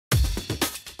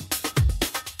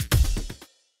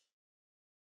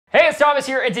Thomas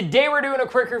here, and today we're doing a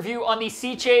quick review on the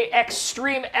Sicce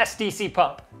XStream SDC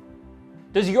pump.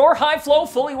 Does your high-flow,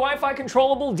 fully Wi-Fi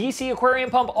controllable DC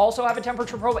aquarium pump also have a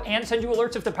temperature probe and send you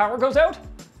alerts if the power goes out?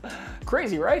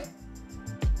 Crazy, right?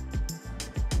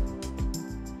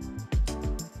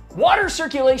 Water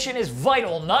circulation is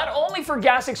vital not only for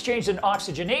gas exchange and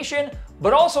oxygenation,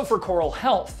 but also for coral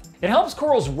health. It helps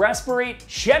corals respirate,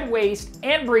 shed waste,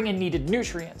 and bring in needed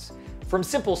nutrients. From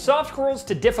simple soft corals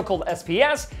to difficult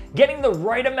SPS, getting the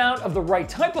right amount of the right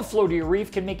type of flow to your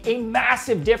reef can make a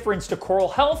massive difference to coral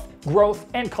health, growth,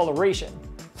 and coloration.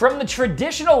 From the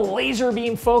traditional laser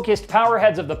beam focused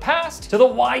powerheads of the past to the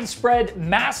widespread,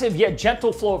 massive yet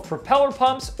gentle flow of propeller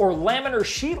pumps or laminar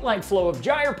sheet-like flow of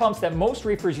gyre pumps that most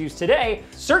reefers use today,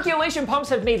 circulation pumps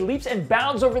have made leaps and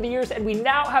bounds over the years, and we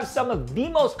now have some of the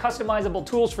most customizable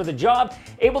tools for the job,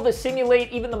 able to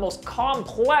simulate even the most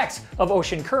complex of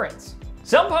ocean currents.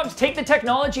 Some pumps take the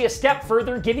technology a step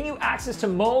further, giving you access to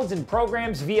modes and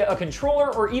programs via a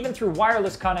controller or even through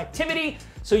wireless connectivity,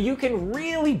 so you can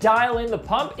really dial in the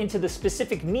pump into the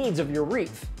specific needs of your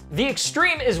reef. The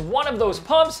XStream is one of those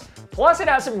pumps, plus it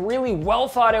has some really well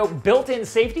thought out built-in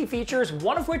safety features,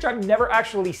 one of which I've never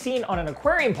actually seen on an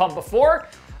aquarium pump before.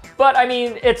 But I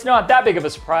mean, it's not that big of a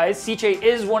surprise. Sicce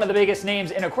is one of the biggest names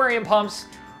in aquarium pumps.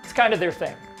 It's kind of their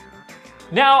thing.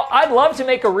 Now, I'd love to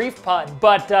make a reef pun,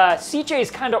 but Sicce's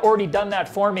kind of already done that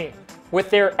for me with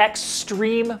their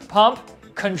XStream pump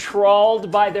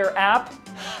controlled by their app.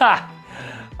 Ha!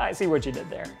 I see what you did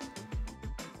there.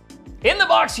 In the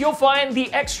box, you'll find the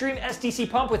XStream SDC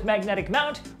pump with magnetic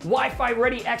mount, Wi-Fi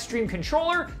ready XStream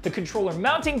controller, the controller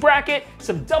mounting bracket,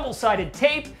 some double-sided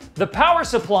tape, the power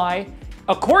supply,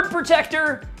 a cord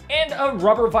protector, and a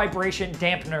rubber vibration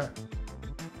dampener.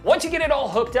 Once you get it all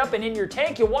hooked up and in your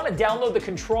tank, you'll want to download the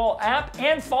Control app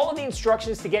and follow the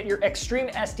instructions to get your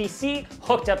XStream SDC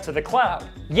hooked up to the cloud.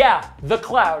 Yeah, the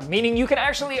cloud, meaning you can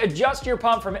actually adjust your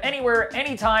pump from anywhere,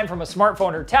 anytime from a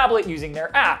smartphone or tablet using their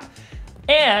app.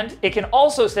 And it can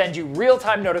also send you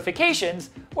real-time notifications,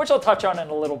 which I'll touch on in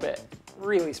a little bit.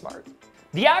 Really smart.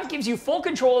 The app gives you full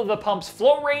control of the pump's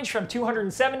flow range from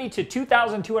 270 to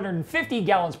 2,250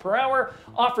 gallons per hour,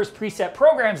 offers preset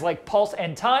programs like Pulse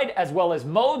and Tide, as well as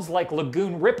modes like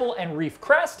Lagoon Ripple and Reef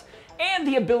Crest, and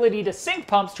the ability to sync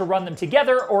pumps to run them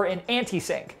together or in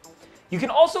anti-sync. You can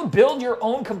also build your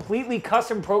own completely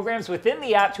custom programs within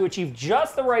the app to achieve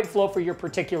just the right flow for your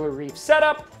particular reef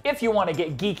setup, if you want to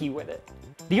get geeky with it.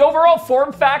 The overall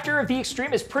form factor of the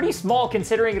XStream is pretty small,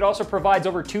 considering it also provides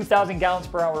over 2,000 gallons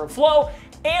per hour of flow,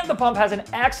 and the pump has an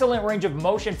excellent range of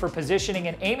motion for positioning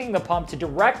and aiming the pump to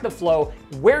direct the flow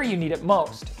where you need it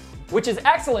most. Which is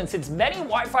excellent since many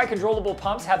Wi-Fi controllable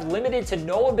pumps have limited to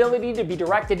no ability to be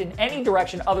directed in any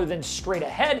direction other than straight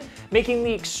ahead, making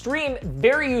the XStream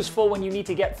very useful when you need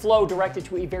to get flow directed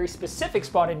to a very specific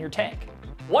spot in your tank.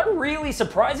 One really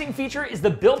surprising feature is the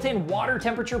built-in water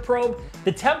temperature probe.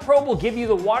 The temp probe will give you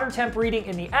the water temp reading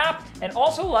in the app and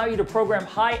also allow you to program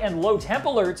high and low temp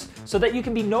alerts so that you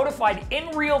can be notified in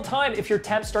real time if your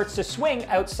temp starts to swing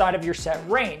outside of your set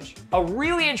range. A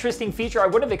really interesting feature I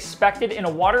would have expected in a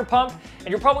water pump, and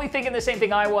you're probably thinking the same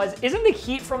thing I was, isn't the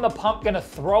heat from the pump going to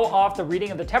throw off the reading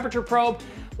of the temperature probe?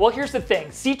 Well, here's the thing.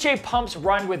 Sicce pumps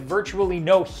run with virtually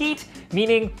no heat,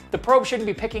 meaning the probe shouldn't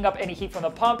be picking up any heat from the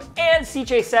pump, and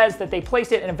Sicce says that they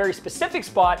placed it in a very specific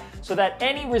spot so that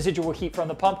any residual heat from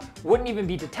the pump wouldn't even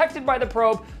be detected by the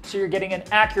probe, so you're getting an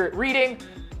accurate reading.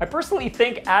 I personally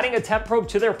think adding a temp probe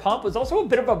to their pump was also a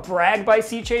bit of a brag by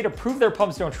Sicce to prove their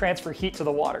pumps don't transfer heat to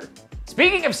the water.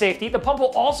 Speaking of safety, the pump will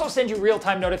also send you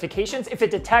real-time notifications if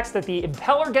it detects that the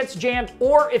impeller gets jammed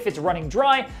or if it's running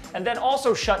dry, and then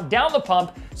also shut down the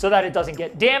pump so that it doesn't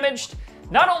get damaged.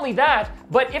 Not only that,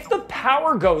 but if the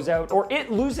power goes out or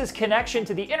it loses connection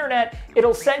to the internet,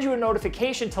 it'll send you a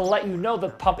notification to let you know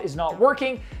the pump is not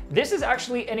working. This is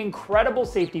actually an incredible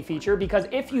safety feature because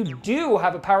if you do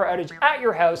have a power outage at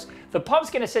your house, the pump's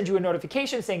going to send you a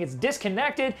notification saying it's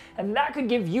disconnected, and that could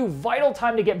give you vital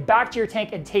time to get back to your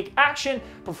tank and take action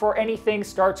before anything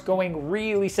starts going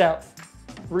really south,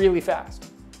 really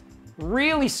fast.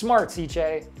 Really smart,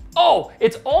 Sicce. Oh,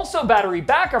 it's also battery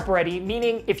backup ready,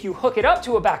 meaning if you hook it up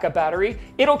to a backup battery,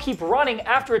 it'll keep running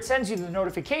after it sends you the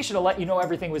notification to let you know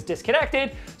everything was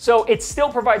disconnected, so it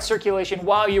still provides circulation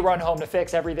while you run home to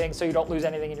fix everything so you don't lose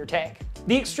anything in your tank.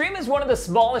 The XStream is one of the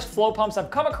smallest flow pumps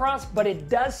I've come across, but it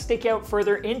does stick out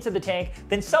further into the tank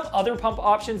than some other pump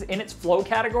options in its flow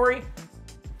category.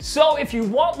 So if you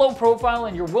want low profile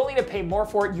and you're willing to pay more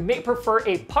for it, you may prefer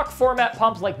a puck format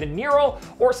pump like the Nero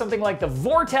or something like the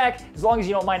Vortec, as long as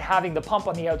you don't mind having the pump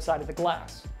on the outside of the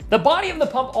glass. The body of the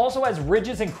pump also has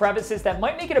ridges and crevices that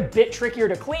might make it a bit trickier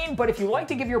to clean, but if you like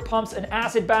to give your pumps an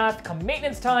acid bath come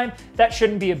maintenance time, that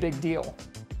shouldn't be a big deal.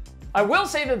 I will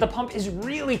say that the pump is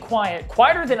really quiet,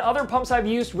 quieter than other pumps I've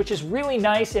used, which is really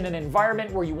nice in an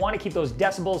environment where you want to keep those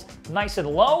decibels nice and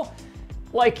low,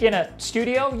 like in a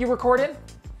studio you record in,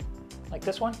 like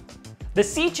this one. The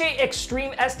Sicce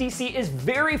XStream SDC is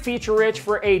very feature-rich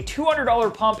for a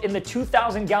 $200 pump in the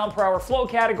 2,000 gallon per hour flow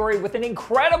category with an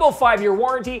incredible 5-year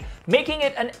warranty, making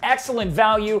it an excellent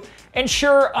value. And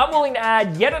sure, I'm willing to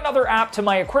add yet another app to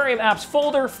my aquarium apps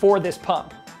folder for this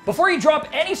pump. Before you drop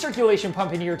any circulation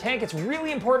pump into your tank, it's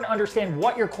really important to understand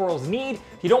what your corals need.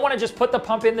 You don't want to just put the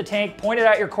pump in the tank, point it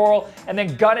at your coral, and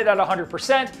then gun it at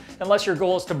 100%, unless your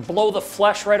goal is to blow the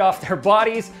flesh right off their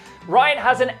bodies. Ryan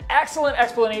has an excellent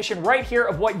explanation right here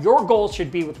of what your goals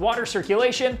should be with water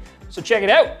circulation, so check it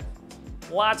out.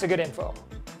 Lots of good info.